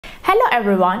Hello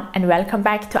everyone and welcome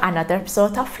back to another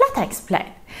episode of Flutter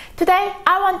Explained. Today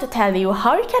I want to tell you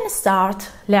how you can start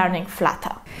learning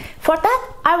Flutter. For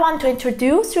that I want to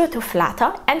introduce you to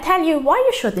Flutter and tell you why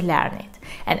you should learn it.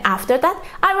 And after that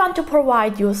I want to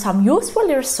provide you some useful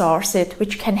resources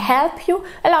which can help you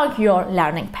along your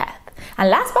learning path.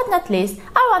 And last but not least,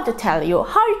 I want to tell you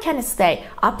how you can stay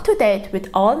up to date with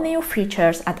all new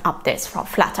features and updates from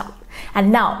Flutter.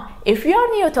 And now, if you are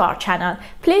new to our channel,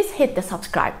 please hit the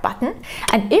subscribe button.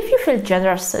 And if you feel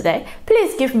generous today,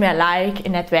 please give me a like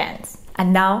in advance.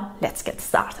 And now, let's get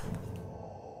started.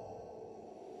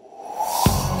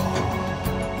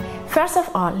 First of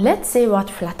all, let's see what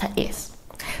Flutter is.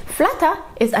 Flutter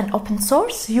is an open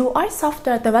source UI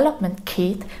software development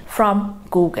kit from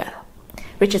Google,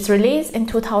 which is released in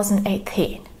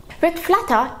 2018. With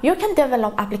Flutter, you can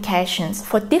develop applications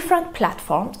for different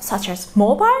platforms such as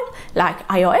mobile, like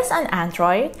iOS and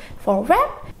Android, for web,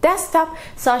 desktop,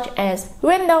 such as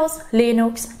Windows,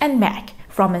 Linux, and Mac,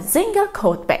 from a single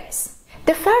code base.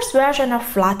 The first version of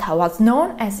Flutter was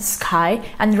known as Sky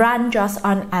and ran just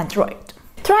on Android.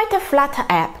 To write a Flutter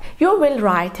app, you will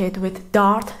write it with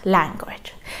Dart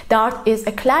language. Dart is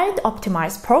a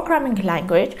client-optimized programming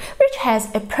language which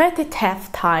has a pretty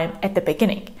tough time at the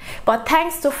beginning. But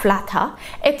thanks to Flutter,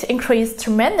 it increased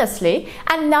tremendously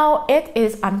and now it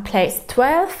is on place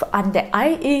 12 on the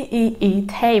IEEE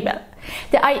table.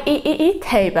 The IEEE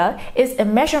table is a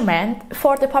measurement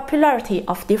for the popularity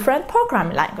of different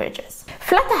programming languages.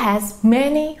 Flutter has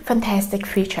many fantastic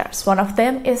features. One of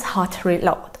them is hot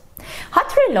reload.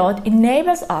 Hot reload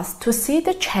enables us to see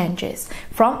the changes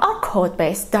from our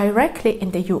codebase directly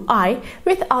in the UI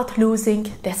without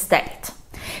losing the state.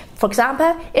 For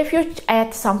example, if you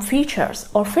add some features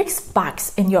or fix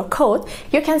bugs in your code,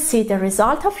 you can see the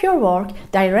result of your work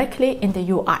directly in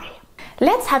the UI.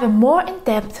 Let's have a more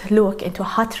in-depth look into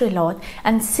hot reload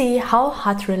and see how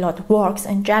hot reload works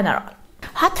in general.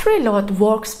 Hot reload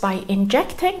works by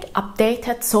injecting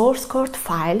updated source code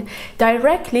file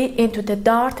directly into the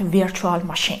Dart virtual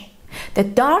machine. The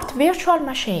Dart virtual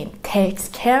machine takes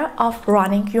care of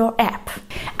running your app.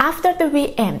 After the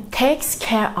VM takes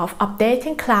care of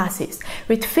updating classes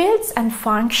with fields and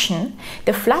functions,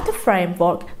 the Flutter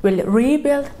framework will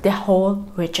rebuild the whole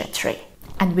widget tree.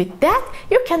 And with that,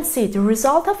 you can see the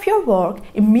result of your work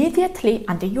immediately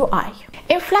on the UI.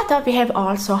 In Flutter, we have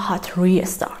also hot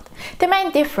restart. The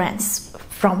main difference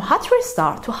from hot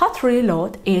restart to hot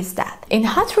reload is that in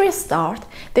hot restart,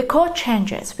 the code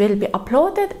changes will be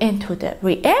uploaded into the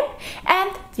VM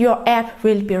and your app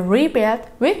will be rebuilt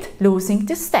with losing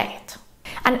the state.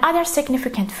 Another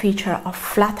significant feature of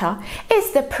Flutter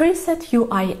is the preset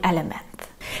UI element.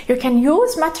 You can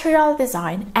use Material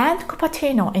Design and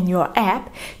Cupertino in your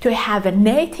app to have a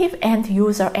native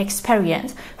end-user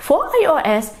experience for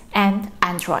iOS and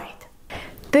Android.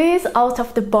 These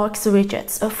out-of-the-box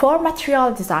widgets for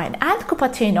Material Design and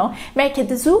Cupertino make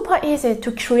it super easy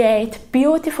to create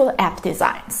beautiful app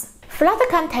designs. Flutter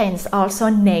contains also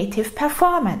native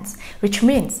performance, which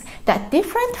means that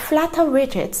different Flutter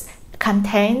widgets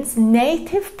contains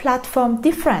native platform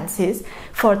differences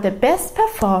for the best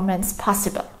performance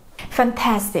possible.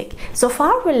 Fantastic! So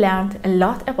far we learned a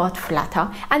lot about Flutter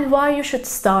and why you should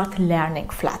start learning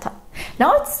Flutter.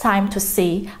 Now it's time to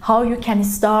see how you can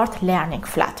start learning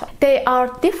Flutter. There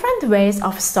are different ways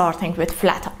of starting with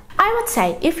Flutter. I would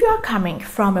say if you are coming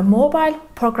from a mobile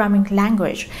programming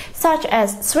language such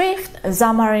as Swift,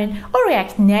 Xamarin or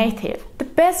React Native, the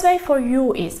best way for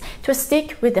you is to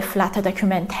stick with the Flutter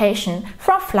documentation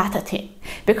from Flutter team,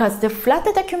 because the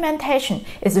Flutter documentation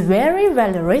is very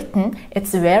well written,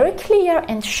 it's very clear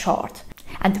and short.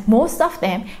 And most of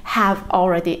them have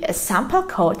already a sample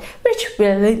code which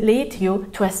will lead you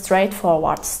to a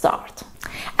straightforward start.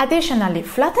 Additionally,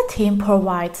 Flutter team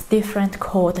provides different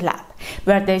code lab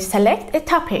where they select a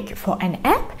topic for an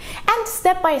app and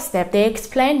step by step they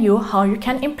explain you how you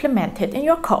can implement it in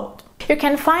your code. You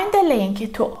can find the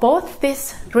link to both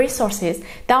these resources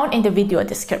down in the video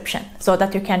description so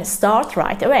that you can start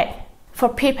right away. For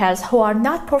people who are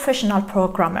not professional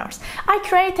programmers, I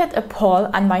created a poll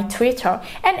on my Twitter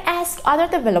and asked other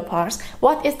developers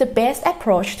what is the best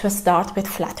approach to start with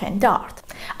Flutter and Dart.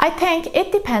 I think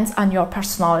it depends on your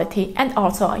personality and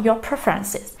also your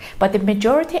preferences, but the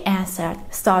majority answered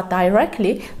start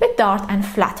directly with Dart and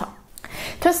Flutter.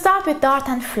 To start with Dart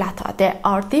and Flutter, there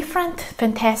are different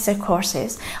fantastic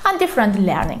courses on different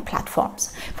learning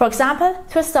platforms. For example,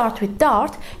 to start with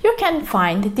Dart, you can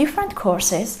find different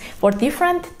courses for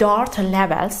different Dart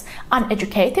levels on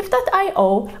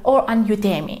educative.io or on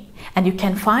Udemy. and you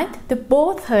can find the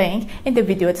both link in the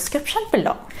video description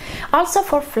below. Also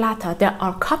for Flutter, there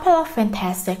are a couple of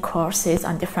fantastic courses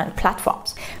on different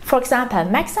platforms. For example,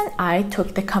 Max and I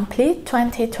took the complete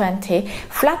 2020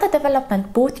 Flutter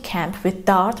Development Bootcamp with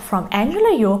Dart from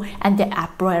AngularU and the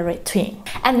AppBrewery team,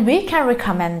 and we can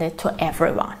recommend it to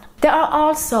everyone. There are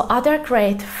also other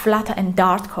great Flutter and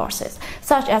Dart courses,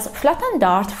 such as Flutter and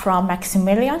Dart from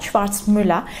Maximilian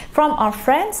Schwarzmüller from our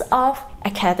friends of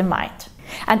Academite,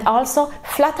 and also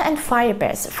Flutter and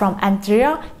Firebase from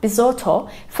Andrea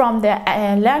Bisotto from the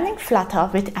Learning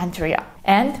Flutter with Andrea,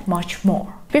 and much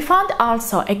more. We found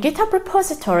also a GitHub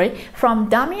repository from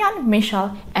Damian,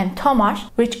 Michel, and Tomasz,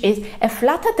 which is a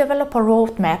Flutter Developer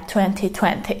Roadmap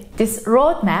 2020. This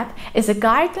roadmap is a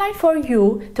guideline for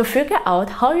you to figure out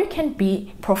how you can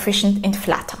be proficient in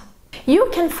Flutter. You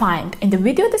can find in the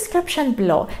video description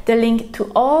below the link to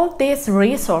all these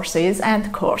resources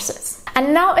and courses.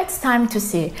 And now it's time to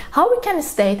see how we can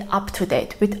stay up to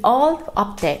date with all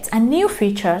updates and new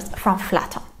features from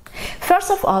Flutter. First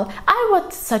of all, I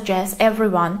would suggest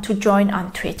everyone to join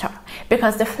on Twitter,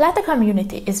 because the Flutter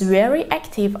community is very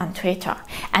active on Twitter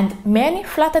and many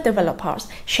Flutter developers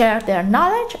share their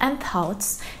knowledge and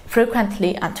thoughts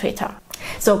frequently on Twitter.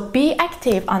 So be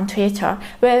active on Twitter,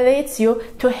 where it leads you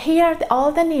to hear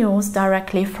all the news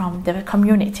directly from the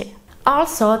community.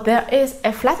 Also, there is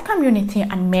a Flutter community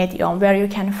on Medium where you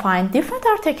can find different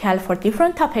articles for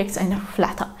different topics in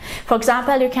Flutter. For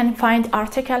example, you can find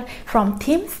articles from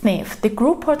Tim Smith, the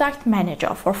Group Product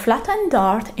Manager for Flutter and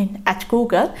Dart at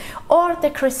Google, or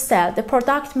the Christelle, the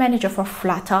Product Manager for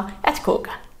Flutter at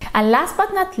Google. And last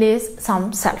but not least,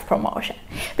 some self-promotion.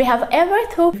 We have every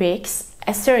 2 weeks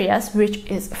a series which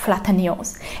is Flutter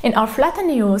News. In our Flutter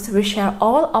News, we share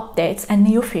all updates and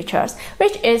new features,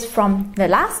 which is from the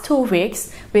last 2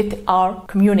 weeks with our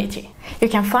community. You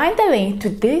can find the link to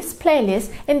this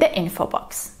playlist in the info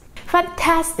box.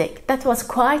 Fantastic! That was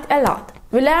quite a lot.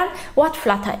 We learned what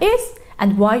Flutter is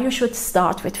and why you should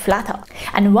start with Flutter,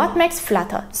 and what makes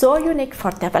Flutter so unique for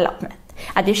development.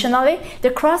 Additionally, the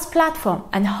cross-platform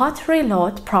and hot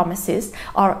reload promises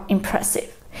are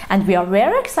impressive, and we are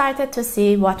very excited to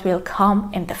see what will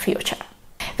come in the future.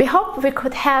 We hope we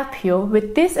could help you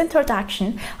with this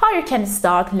introduction how you can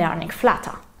start learning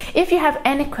Flutter. If you have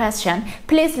any question,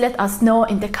 please let us know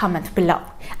in the comment below.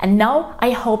 And now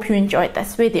I hope you enjoyed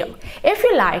this video. If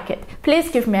you like it, please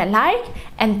give me a like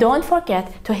and don't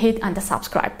forget to hit on the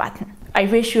subscribe button. I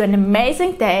wish you an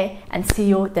amazing day and see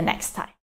you the next time.